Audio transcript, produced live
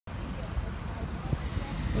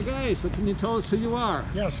Okay, so can you tell us who you are?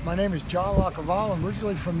 Yes, my name is John LaCavalla. I'm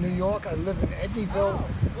originally from New York. I live in Edneyville,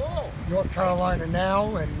 North Carolina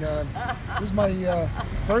now, and this is my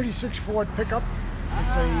 36 Ford pickup.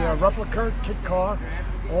 It's a replica kit car,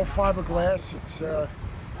 all fiberglass. It's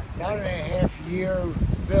 9.5-year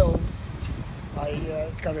build.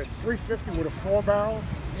 It's got a 350 with a 4-barrel,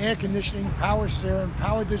 air conditioning, power steering,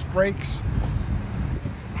 power disc brakes,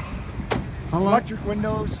 electric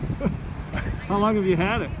windows. How long have you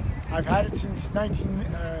had it? I've had it since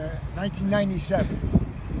 1997.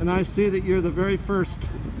 And I see that you're the very first,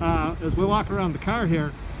 as we walk around the car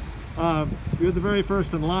here, you're the very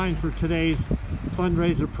first in line for today's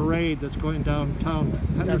fundraiser parade that's going downtown.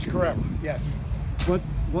 That's correct, yes. What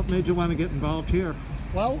made you want to get involved here?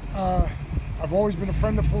 Well, I've always been a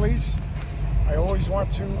friend of police. I always want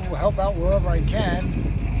to help out wherever I can.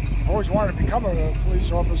 I've always wanted to become a police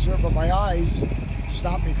officer, but my eyes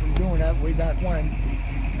stopped me from doing that way back when.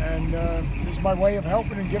 And this is my way of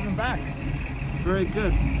helping and giving back. Very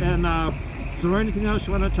good. And is there anything else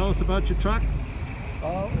you want to tell us about your truck?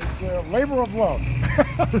 It's a labor of love.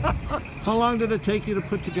 How long did it take you to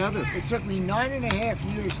put together? It took me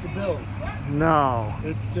 9.5 years to build. No.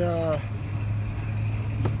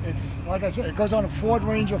 It's like I said, it goes on a Ford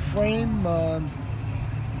Ranger frame. The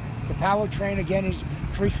powertrain again is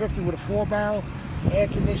 350 with a 4-barrel, air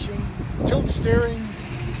conditioning, tilt steering,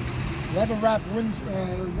 leather wrapped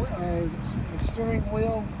steering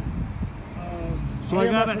wheel. So I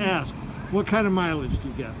gotta ask, what kind of mileage do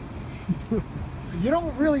you get? You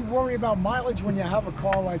don't really worry about mileage when you have a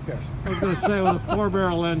car like this. I was going to say, with a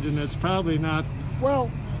 4-barrel engine, it's probably not.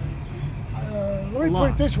 Well, let me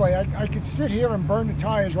put it this way. I could sit here and burn the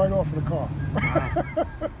tires right off of the car. Wow.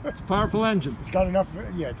 It's a powerful engine. It's got enough,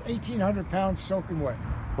 yeah, it's 1,800 pounds soaking wet.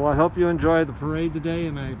 Well, I hope you enjoy the parade today,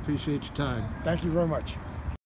 and I appreciate your time. Thank you very much.